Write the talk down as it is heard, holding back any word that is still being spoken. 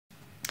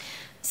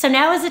So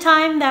now is the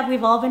time that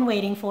we've all been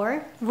waiting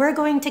for. We're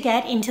going to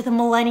get into the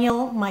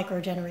Millennial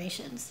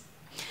Micro-Generations.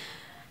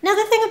 Now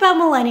the thing about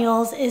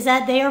millennials is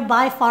that they are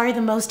by far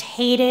the most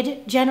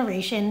hated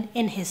generation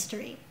in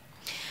history.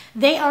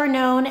 They are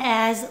known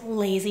as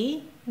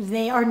lazy.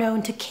 They are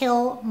known to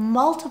kill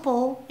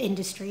multiple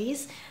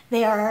industries.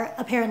 They are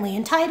apparently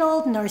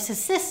entitled,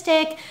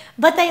 narcissistic,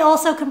 but they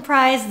also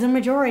comprise the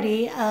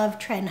majority of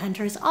trend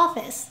hunters'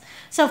 office.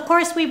 So of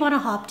course we want to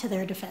hop to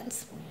their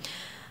defense.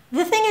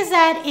 The thing is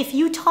that if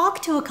you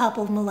talk to a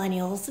couple of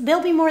millennials,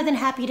 they'll be more than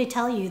happy to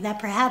tell you that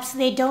perhaps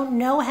they don't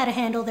know how to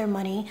handle their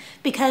money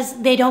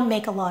because they don't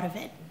make a lot of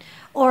it.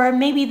 Or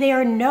maybe they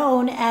are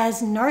known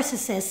as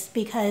narcissists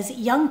because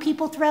young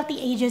people throughout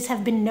the ages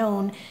have been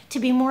known to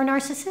be more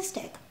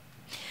narcissistic.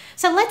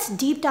 So let's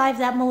deep dive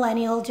that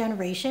millennial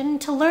generation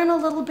to learn a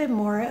little bit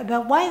more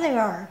about why they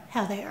are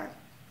how they are.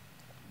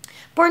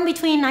 Born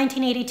between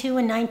 1982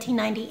 and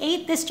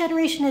 1998, this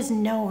generation is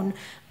known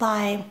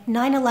by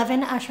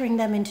 9/11 ushering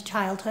them into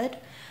childhood,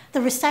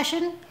 the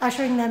recession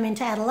ushering them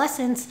into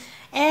adolescence,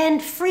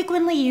 and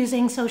frequently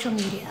using social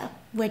media,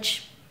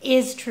 which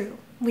is true.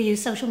 We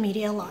use social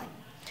media a lot.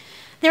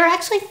 There are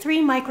actually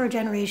 3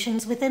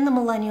 micro-generations within the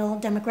millennial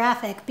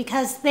demographic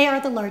because they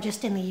are the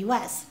largest in the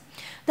US.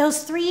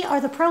 Those 3 are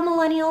the Pro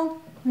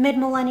Millennial,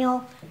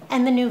 Mid-Millennial,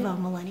 and the Nouveau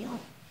Millennial.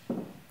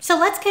 So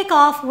let's kick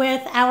off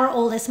with our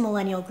oldest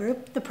millennial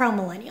group, the Pro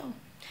Millennial.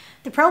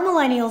 The Pro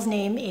Millennial's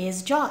name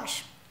is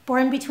Josh.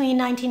 Born between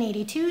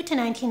 1982 to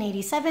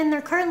 1987,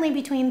 they're currently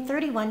between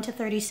 31 to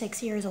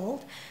 36 years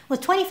old, with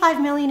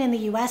 25 million in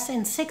the US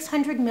and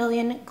 600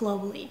 million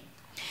globally.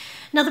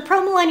 Now, the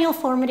pro-millennial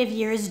formative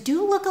years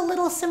do look a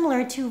little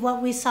similar to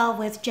what we saw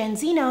with Gen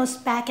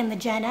Xenos back in the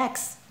Gen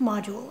X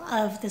module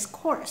of this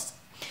course.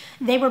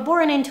 They were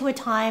born into a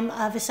time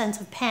of a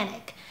sense of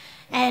panic,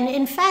 and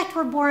in fact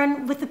were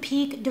born with the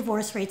peak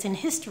divorce rates in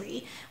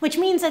history, which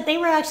means that they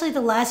were actually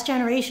the last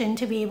generation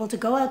to be able to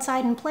go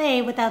outside and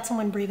play without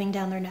someone breathing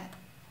down their neck.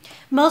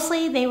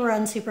 Mostly, they were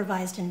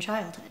unsupervised in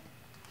childhood.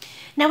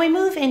 Now we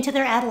move into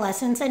their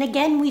adolescence, and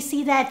again we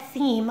see that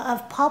theme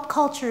of pop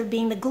culture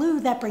being the glue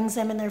that brings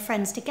them and their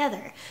friends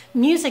together.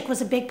 Music was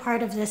a big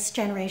part of this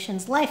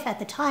generation's life at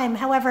the time.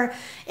 However,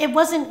 it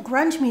wasn't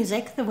grunge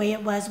music the way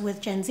it was with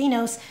Gen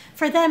Xenos.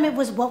 For them, it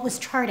was what was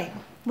charting,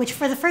 which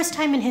for the first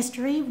time in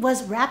history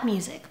was rap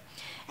music.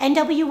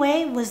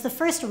 NWA was the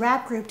first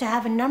rap group to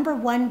have a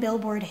 #1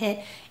 Billboard hit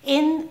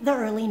in the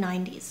early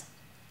 90s.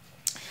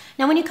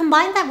 Now, when you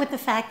combine that with the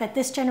fact that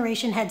this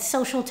generation had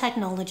social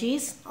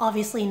technologies,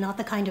 obviously not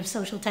the kind of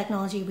social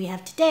technology we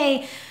have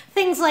today,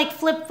 things like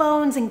flip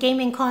phones and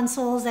gaming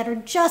consoles that are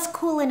just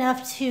cool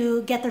enough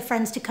to get their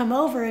friends to come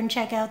over and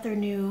check out their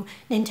new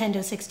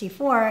Nintendo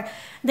 64,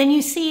 then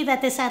you see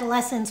that this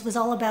adolescence was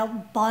all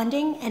about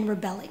bonding and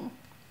rebelling.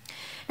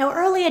 Now,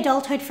 early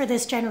adulthood for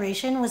this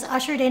generation was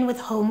ushered in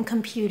with home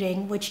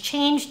computing, which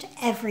changed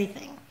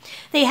everything.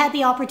 They had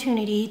the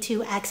opportunity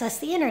to access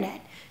the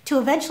internet, to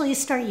eventually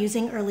start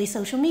using early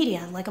social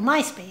media, like a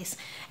MySpace,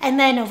 and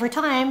then over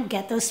time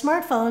get those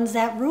smartphones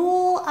that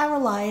rule our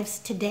lives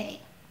today.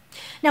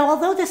 Now,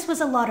 although this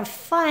was a lot of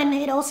fun,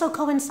 it also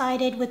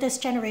coincided with this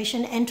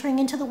generation entering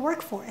into the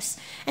workforce.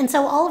 And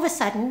so all of a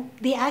sudden,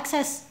 the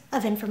access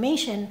of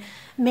information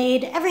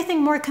made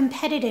everything more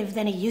competitive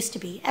than it used to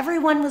be.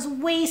 Everyone was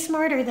way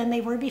smarter than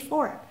they were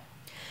before.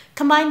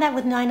 Combine that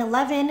with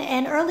 9/11,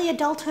 and early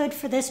adulthood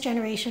for this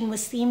generation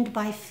was themed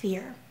by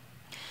fear.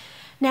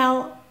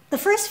 Now, the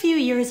first few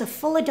years of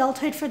full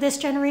adulthood for this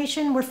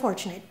generation were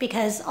fortunate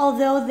because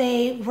although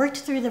they worked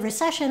through the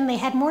recession, they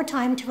had more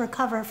time to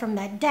recover from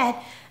that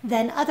debt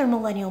than other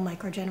millennial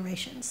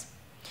micro-generations.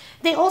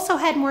 They also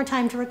had more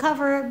time to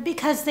recover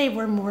because they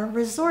were more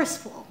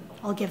resourceful.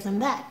 I'll give them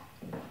that.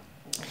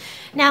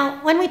 Now,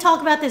 when we talk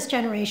about this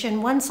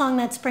generation, one song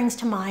that springs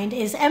to mind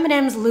is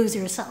Eminem's Lose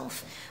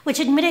Yourself, which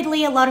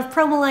admittedly a lot of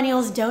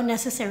pro-millennials don't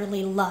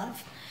necessarily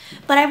love.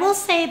 But I will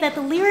say that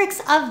the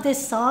lyrics of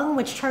this song,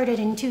 which charted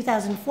in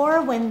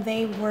 2004 when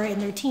they were in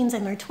their teens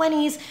and their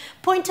 20s,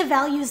 point to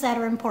values that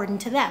are important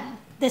to them.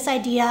 This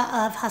idea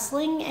of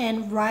hustling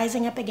and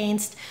rising up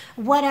against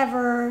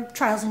whatever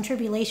trials and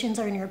tribulations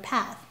are in your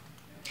path.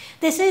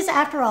 This is,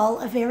 after all,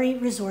 a very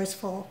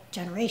resourceful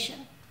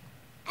generation.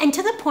 And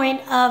to the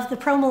point of the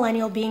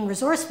pro-millennial being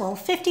resourceful,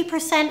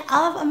 50%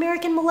 of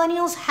American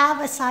millennials have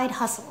a side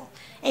hustle,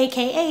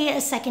 aka a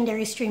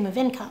secondary stream of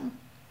income.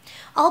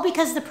 All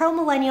because the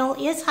pro-millennial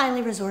is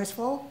highly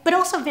resourceful, but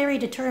also very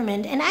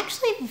determined and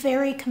actually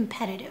very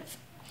competitive.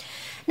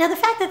 Now, the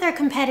fact that they're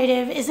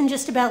competitive isn't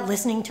just about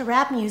listening to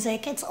rap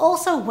music, it's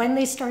also when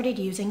they started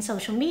using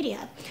social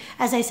media.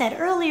 As I said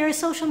earlier,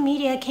 social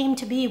media came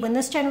to be when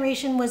this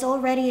generation was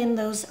already in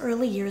those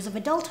early years of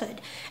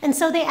adulthood. And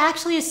so they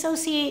actually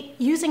associate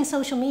using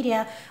social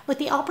media with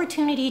the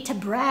opportunity to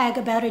brag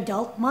about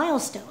adult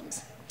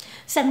milestones.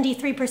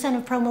 73%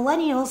 of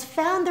pro-millennials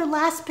found their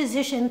last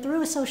position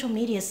through a social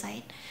media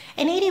site,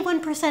 and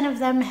 81% of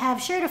them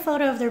have shared a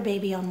photo of their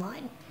baby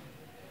online.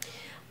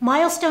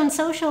 Milestone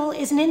Social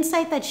is an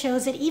insight that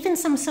shows that even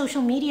some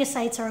social media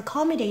sites are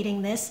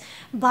accommodating this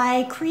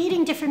by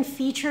creating different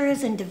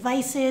features and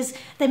devices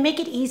that make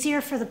it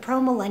easier for the Pro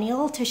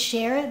Millennial to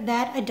share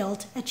that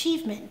adult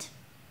achievement.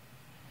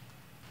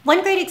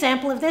 One great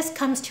example of this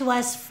comes to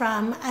us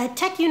from a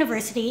tech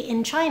university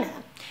in China.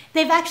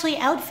 They've actually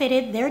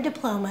outfitted their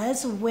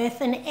diplomas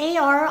with an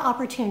AR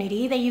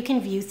opportunity that you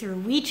can view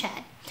through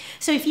WeChat.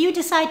 So if you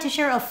decide to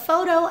share a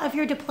photo of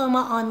your diploma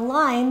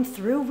online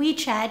through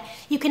WeChat,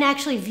 you can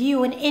actually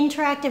view an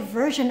interactive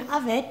version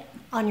of it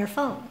on your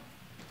phone.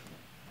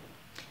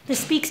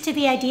 This speaks to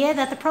the idea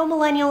that the Pro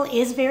Millennial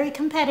is very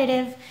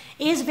competitive,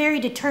 is very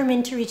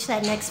determined to reach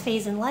that next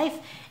phase in life,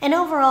 and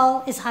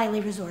overall is highly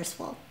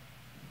resourceful.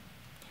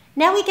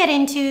 Now we get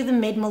into the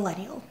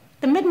mid-millennial.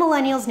 The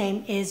mid-millennial's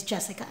name is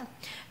Jessica.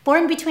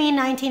 Born between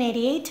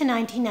 1988 to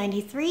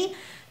 1993,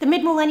 the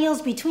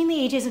mid-millennials between the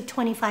ages of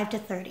 25 to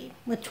 30,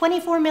 with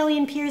 24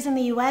 million peers in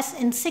the US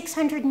and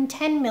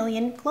 610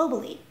 million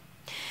globally.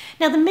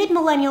 Now, the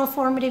mid-millennial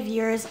formative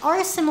years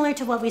are similar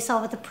to what we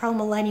saw with the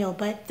pro-millennial,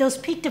 but those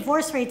peak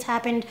divorce rates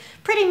happened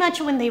pretty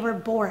much when they were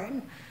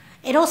born.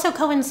 It also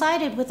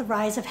coincided with the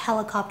rise of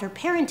helicopter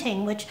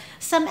parenting, which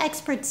some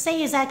experts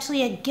say is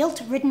actually a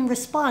guilt-ridden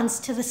response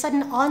to the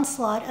sudden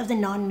onslaught of the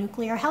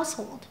non-nuclear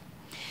household.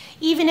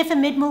 Even if a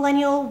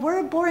mid-millennial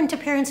were born to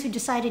parents who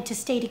decided to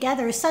stay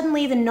together,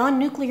 suddenly the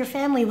non-nuclear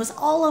family was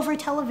all over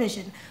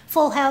television.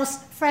 Full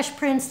House, Fresh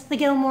Prince, The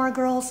Gilmore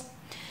Girls.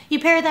 You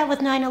pair that with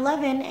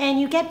 9/11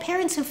 and you get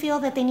parents who feel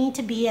that they need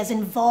to be as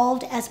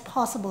involved as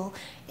possible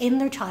in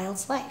their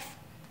child's life.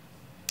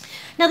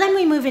 Now then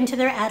we move into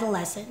their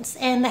adolescence,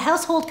 and the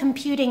household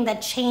computing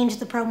that changed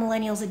the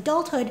pro-millennials'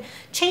 adulthood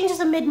changes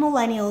the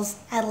mid-millennials'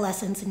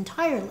 adolescence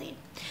entirely.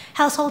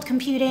 Household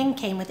computing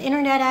came with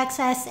internet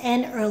access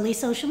and early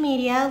social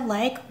media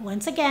like,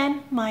 once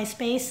again,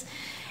 MySpace,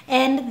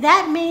 and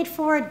that made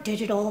for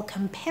digital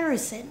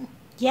comparison.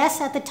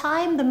 Yes, at the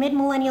time, the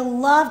mid-millennial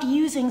loved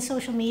using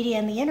social media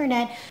and the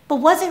internet, but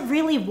was it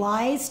really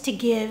wise to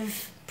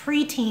give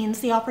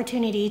preteens the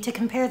opportunity to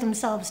compare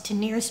themselves to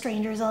near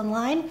strangers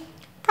online?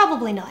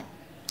 Probably not.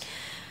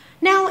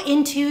 Now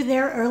into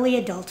their early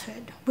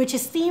adulthood, which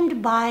is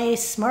themed by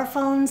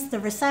smartphones, the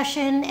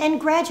recession, and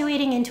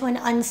graduating into an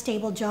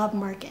unstable job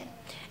market.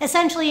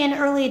 Essentially, in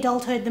early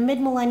adulthood, the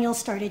mid-millennials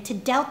started to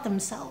doubt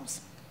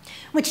themselves,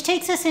 which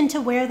takes us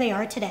into where they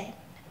are today,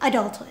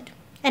 adulthood.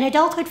 And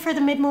adulthood for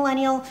the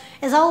mid-millennial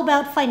is all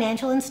about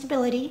financial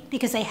instability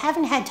because they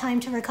haven't had time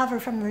to recover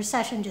from the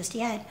recession just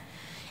yet,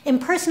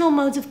 impersonal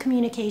modes of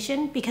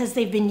communication because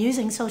they've been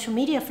using social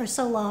media for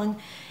so long,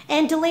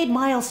 and delayed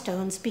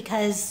milestones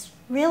because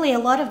really a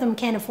lot of them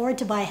can't afford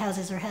to buy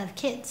houses or have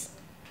kids.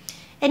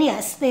 And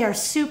yes, they are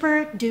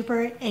super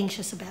duper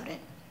anxious about it.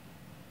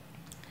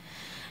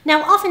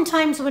 Now,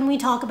 oftentimes when we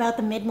talk about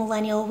the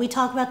mid-millennial, we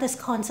talk about this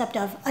concept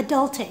of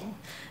adulting.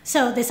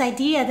 So this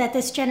idea that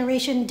this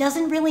generation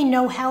doesn't really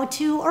know how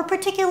to or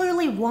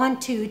particularly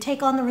want to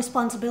take on the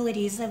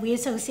responsibilities that we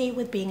associate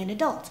with being an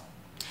adult.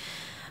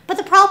 But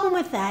the problem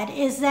with that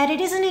is that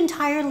it isn't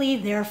entirely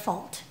their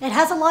fault. It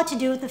has a lot to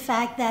do with the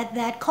fact that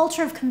that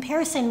culture of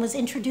comparison was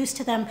introduced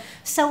to them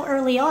so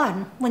early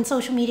on when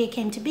social media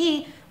came to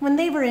be, when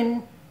they were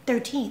in their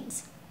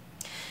teens.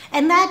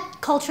 And that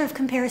culture of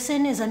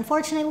comparison is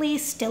unfortunately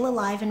still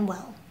alive and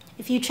well.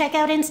 If you check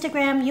out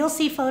Instagram, you'll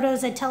see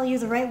photos that tell you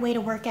the right way to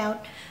work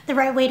out, the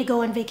right way to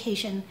go on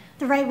vacation,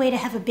 the right way to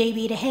have a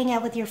baby, to hang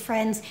out with your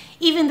friends,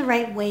 even the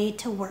right way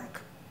to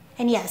work.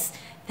 And yes,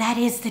 that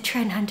is the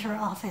Trend Hunter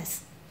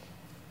office.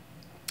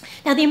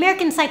 Now, the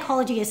American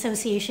Psychology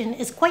Association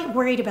is quite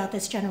worried about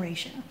this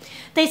generation.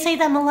 They say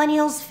that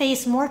millennials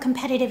face more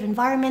competitive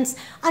environments,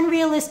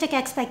 unrealistic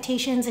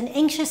expectations, and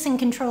anxious and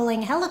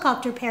controlling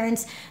helicopter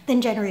parents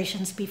than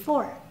generations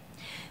before.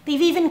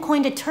 They've even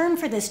coined a term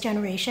for this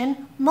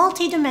generation,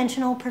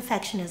 multidimensional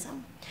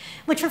perfectionism,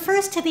 which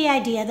refers to the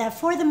idea that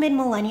for the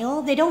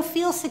mid-millennial, they don't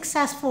feel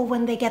successful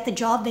when they get the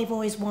job they've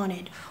always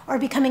wanted, or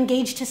become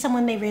engaged to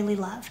someone they really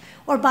love,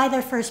 or buy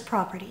their first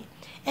property.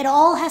 It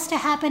all has to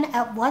happen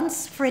at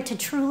once for it to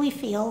truly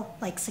feel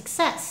like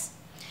success.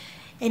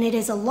 And it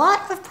is a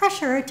lot of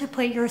pressure to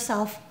put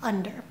yourself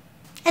under.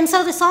 And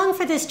so the song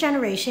for this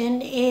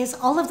generation is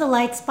All of the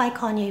Lights by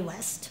Kanye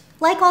West.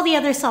 Like all the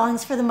other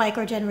songs for the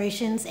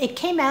micro-generations, it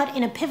came out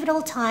in a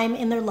pivotal time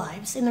in their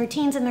lives, in their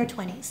teens and their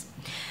 20s.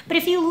 But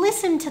if you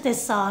listen to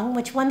this song,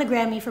 which won the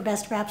Grammy for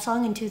Best Rap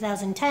Song in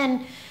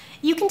 2010,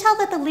 you can tell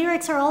that the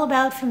lyrics are all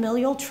about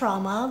familial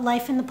trauma,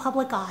 life in the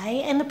public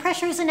eye, and the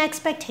pressures and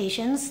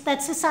expectations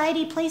that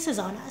society places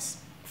on us,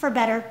 for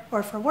better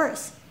or for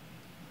worse.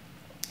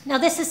 Now,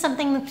 this is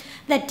something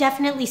that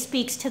definitely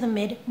speaks to the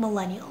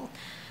mid-millennial.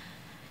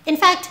 In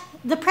fact,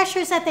 the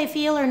pressures that they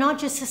feel are not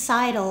just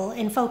societal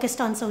and focused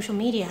on social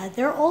media,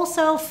 they're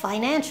also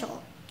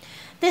financial.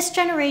 This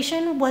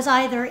generation was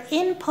either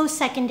in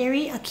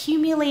post-secondary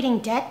accumulating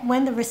debt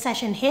when the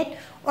recession hit,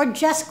 or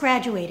just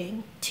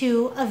graduating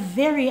to a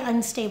very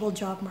unstable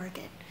job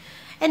market.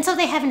 And so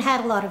they haven't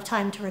had a lot of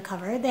time to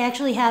recover. They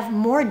actually have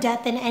more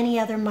debt than any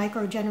other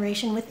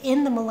micro-generation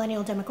within the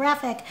millennial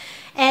demographic.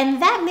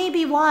 And that may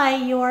be why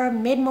your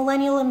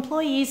mid-millennial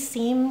employees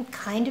seem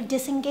kind of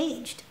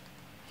disengaged.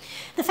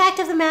 The fact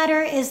of the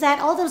matter is that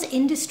all those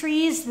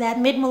industries that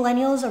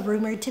mid-millennials are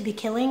rumored to be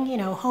killing,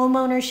 home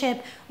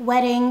ownership,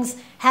 weddings,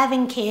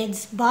 having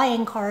kids,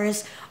 buying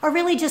cars, are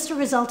really just a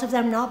result of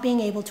them not being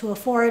able to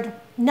afford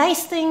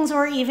nice things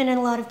or even in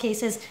a lot of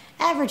cases,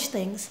 average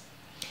things.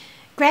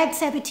 Greg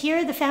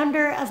Sabatier, the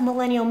founder of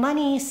Millennial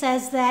Money,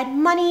 says that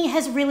money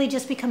has really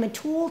just become a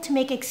tool to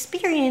make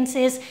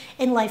experiences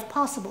in life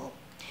possible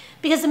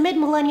because the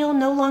mid-millennial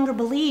no longer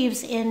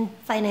believes in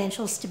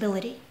financial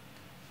stability.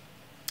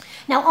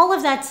 Now, all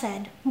of that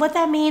said, what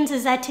that means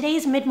is that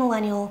today's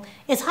mid-millennial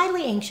is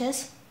highly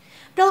anxious,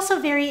 but also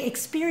very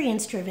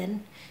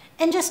experience-driven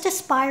and just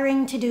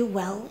aspiring to do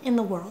well in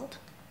the world.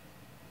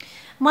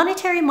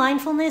 Monetary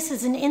mindfulness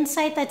is an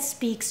insight that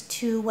speaks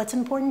to what's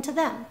important to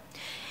them.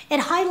 It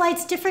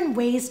highlights different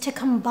ways to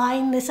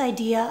combine this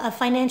idea of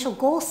financial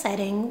goal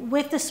setting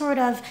with the sort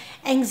of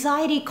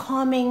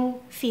anxiety-calming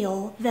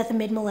feel that the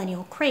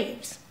mid-millennial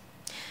craves.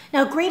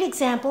 Now, a great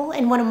example,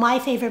 and one of my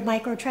favorite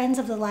micro-trends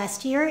of the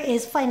last year,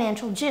 is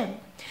Financial Gym.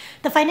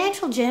 The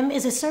Financial Gym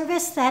is a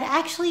service that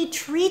actually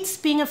treats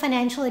being a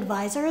financial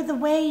advisor the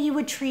way you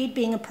would treat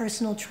being a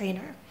personal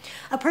trainer,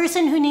 a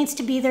person who needs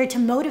to be there to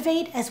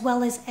motivate as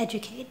well as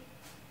educate.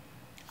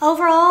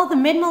 Overall, the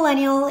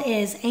mid-millennial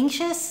is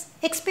anxious,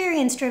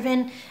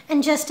 experience-driven,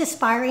 and just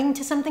aspiring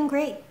to something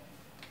great.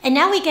 And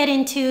now we get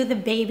into the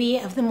baby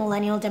of the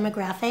millennial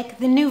demographic,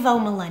 the Nouveau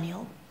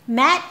Millennial.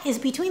 Matt is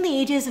between the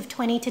ages of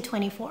 20 to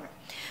 24.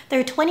 There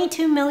are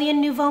 22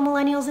 million Nouveau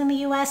Millennials in the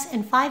US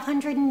and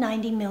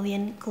 590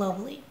 million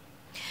globally.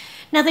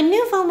 Now, the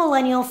Nouveau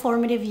Millennial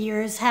formative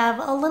years have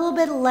a little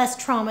bit less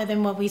trauma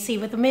than what we see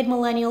with the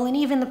mid-millennial and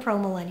even the Pro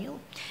Millennial.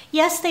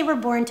 Yes, they were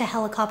born to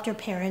helicopter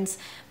parents,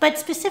 but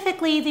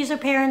specifically, these are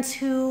parents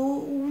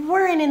who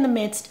weren't in the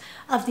midst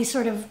of these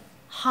sort of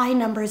high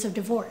numbers of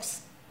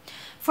divorce.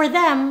 For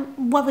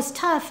them, what was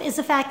tough is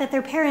the fact that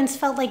their parents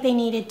felt like they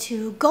needed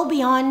to go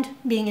beyond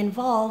being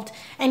involved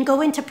and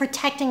go into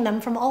protecting them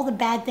from all the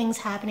bad things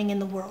happening in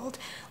the world,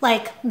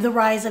 like the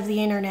rise of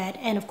the internet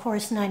and, of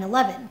course,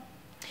 9/11.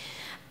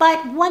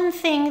 But one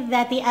thing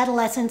that the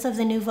adolescence of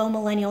the Nouveau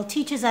Millennial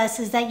teaches us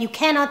is that you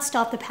cannot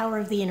stop the power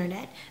of the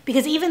internet,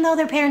 because even though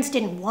their parents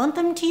didn't want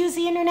them to use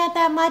the internet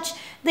that much,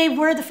 they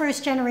were the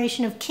first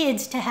generation of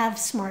kids to have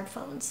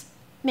smartphones,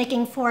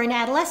 making for an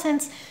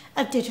adolescence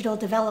of digital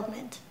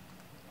development.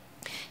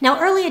 Now,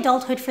 early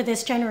adulthood for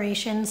this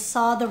generation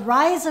saw the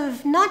rise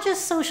of not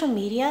just social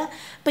media,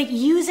 but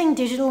using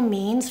digital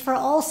means for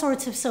all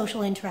sorts of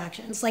social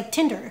interactions, like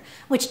Tinder,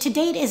 which to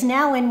date is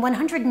now in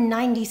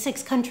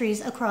 196 countries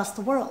across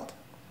the world.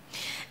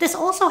 This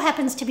also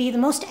happens to be the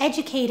most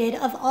educated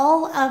of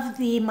all of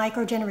the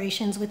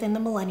micro-generations within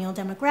the millennial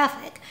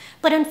demographic,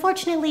 but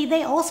unfortunately,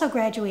 they also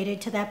graduated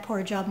to that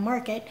poor job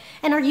market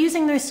and are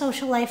using their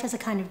social life as a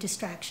kind of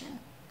distraction.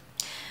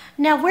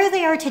 Now, where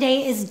they are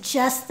today is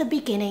just the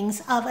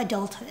beginnings of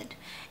adulthood,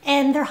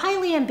 and they're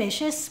highly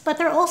ambitious, but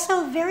they're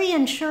also very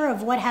unsure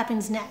of what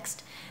happens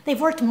next. They've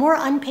worked more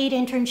unpaid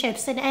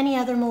internships than any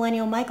other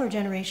millennial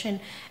microgeneration,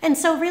 and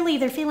so really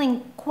they're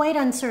feeling quite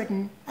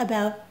uncertain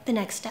about the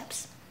next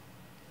steps.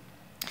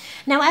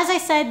 Now, as I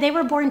said, they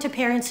were born to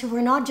parents who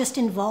were not just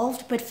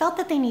involved, but felt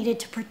that they needed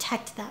to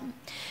protect them.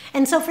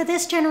 And so for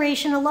this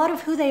generation, a lot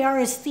of who they are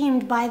is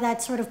themed by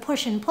that sort of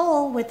push and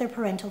pull with their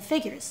parental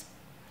figures.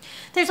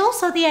 There's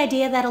also the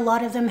idea that a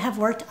lot of them have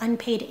worked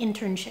unpaid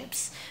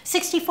internships,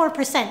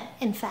 64%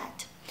 in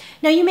fact.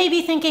 Now, you may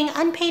be thinking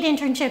unpaid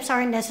internships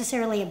aren't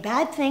necessarily a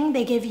bad thing.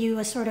 They give you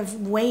a sort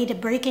of way to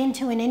break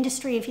into an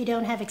industry if you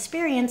don't have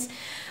experience.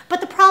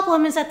 But the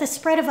problem is that the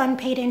spread of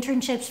unpaid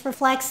internships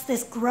reflects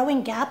this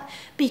growing gap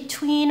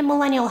between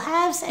millennial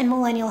haves and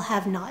millennial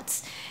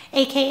have-nots,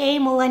 aka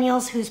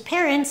millennials whose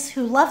parents,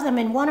 who love them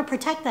and want to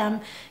protect them,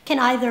 can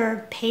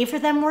either pay for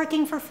them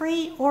working for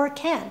free or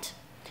can't.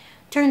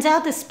 Turns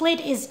out the split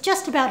is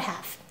just about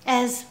half,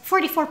 as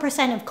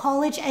 44% of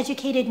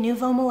college-educated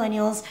Nouveau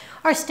Millennials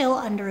are still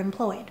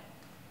underemployed.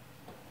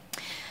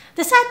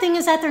 The sad thing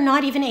is that they're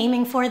not even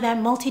aiming for that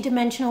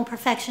multidimensional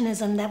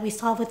perfectionism that we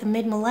saw with the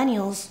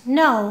mid-millennials.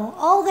 No,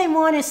 all they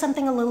want is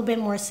something a little bit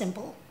more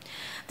simple.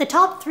 The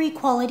top 3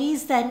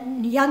 qualities that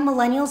young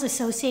millennials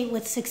associate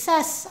with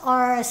success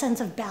are a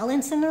sense of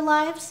balance in their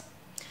lives,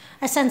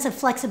 a sense of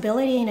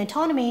flexibility and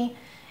autonomy,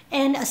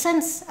 and a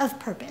sense of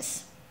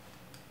purpose.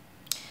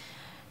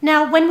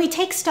 Now, when we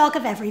take stock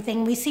of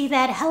everything, we see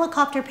that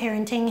helicopter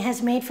parenting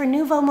has made for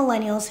Nouveau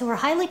Millennials who are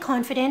highly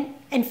confident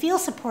and feel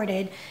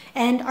supported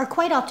and are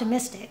quite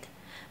optimistic.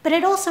 But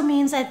it also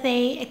means that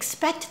they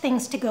expect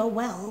things to go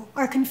well,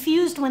 are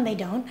confused when they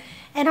don't,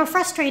 and are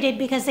frustrated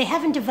because they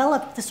haven't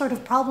developed the sort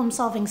of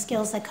problem-solving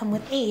skills that come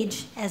with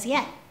age as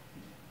yet.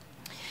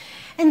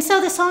 And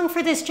so the song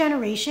for this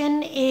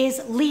generation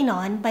is Lean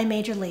On by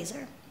Major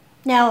Lazer.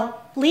 Now,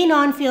 Lean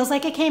On feels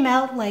like it came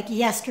out like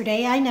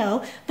yesterday, I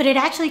know, but it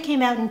actually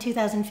came out in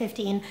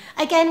 2015,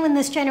 again when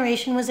this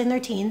generation was in their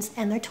teens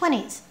and their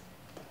 20s.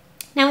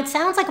 Now, it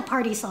sounds like a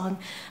party song,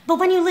 but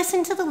when you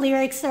listen to the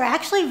lyrics, they're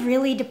actually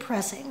really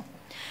depressing.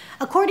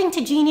 According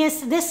to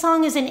Genius, this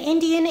song is an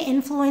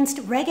Indian-influenced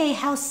reggae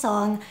house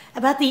song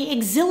about the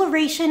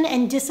exhilaration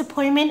and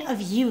disappointment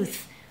of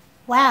youth.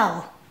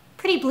 Wow,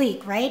 pretty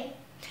bleak, right?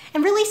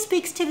 And really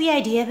speaks to the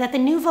idea that the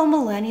Nouveau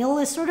Millennial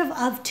is sort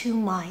of two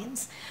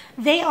minds.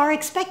 They are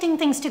expecting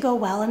things to go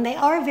well and they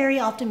are very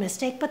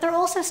optimistic, but they're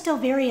also still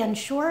very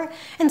unsure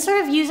and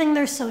sort of using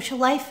their social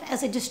life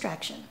as a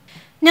distraction.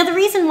 Now, the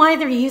reason why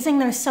they're using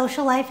their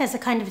social life as a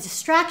kind of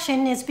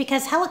distraction is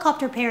because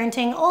helicopter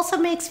parenting also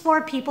makes for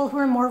people who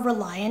are more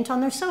reliant on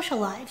their social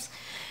lives,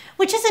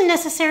 which isn't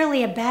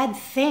necessarily a bad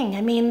thing.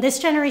 I mean, this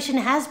generation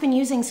has been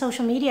using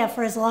social media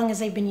for as long as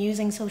they've been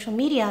using social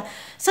media,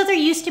 so they're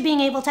used to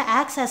being able to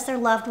access their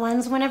loved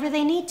ones whenever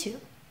they need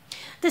to.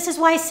 This is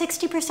why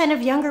 60%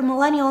 of younger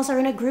millennials are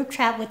in a group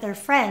chat with their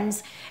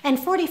friends, and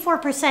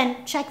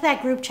 44% check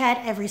that group chat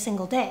every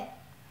single day.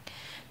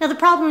 Now, the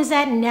problem is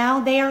that now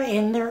they are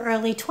in their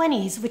early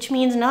 20s, which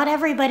means not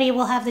everybody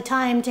will have the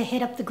time to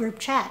hit up the group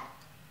chat.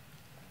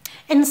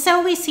 And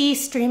so we see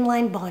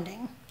streamlined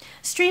bonding.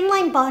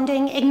 Streamlined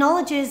bonding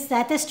acknowledges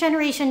that this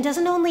generation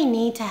doesn't only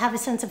need to have a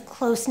sense of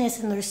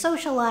closeness in their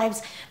social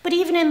lives, but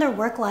even in their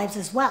work lives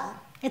as well.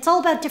 It's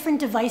all about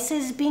different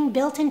devices being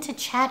built into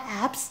chat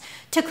apps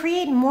to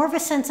create more of a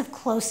sense of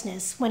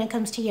closeness when it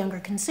comes to younger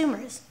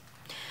consumers.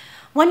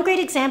 One great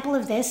example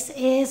of this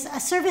is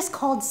a service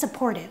called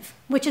Supportive,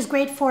 which is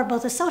great for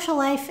both a social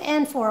life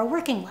and for a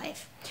working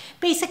life.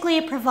 Basically,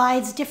 it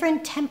provides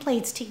different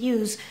templates to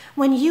use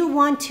when you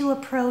want to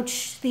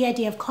approach the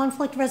idea of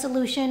conflict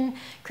resolution,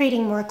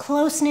 creating more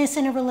closeness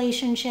in a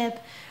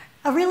relationship,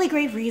 a really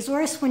great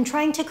resource when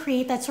trying to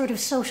create that sort of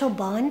social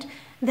bond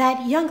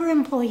that younger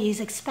employees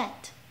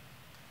expect.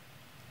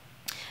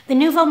 The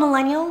Nouveau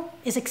Millennial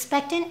is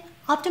expectant,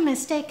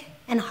 optimistic,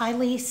 and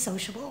highly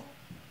sociable.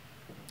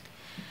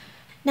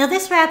 Now,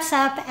 this wraps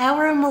up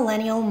our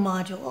Millennial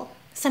module.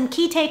 Some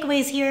key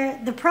takeaways here: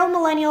 the Pro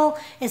Millennial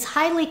is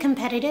highly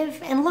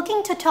competitive and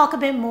looking to talk a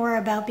bit more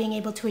about being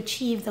able to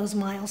achieve those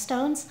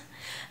milestones.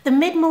 The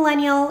Mid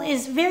Millennial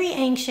is very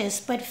anxious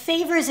but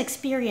favors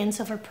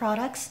experience over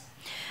products.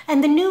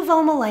 And the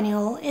Nouveau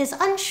Millennial is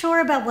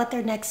unsure about what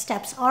their next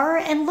steps are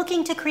and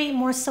looking to create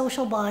more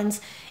social bonds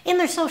in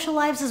their social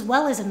lives as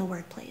well as in the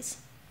workplace.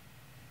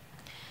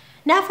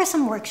 Now for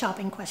some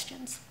workshopping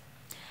questions.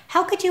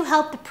 How could you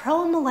help the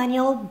Pro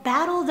Millennial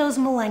battle those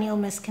millennial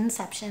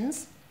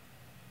misconceptions?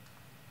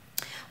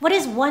 What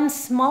is one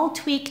small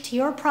tweak to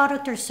your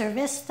product or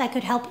service that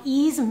could help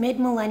ease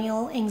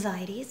mid-millennial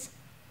anxieties?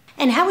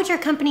 And how would your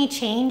company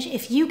change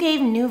if you gave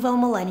Nouveau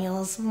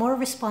Millennials more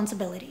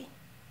responsibility?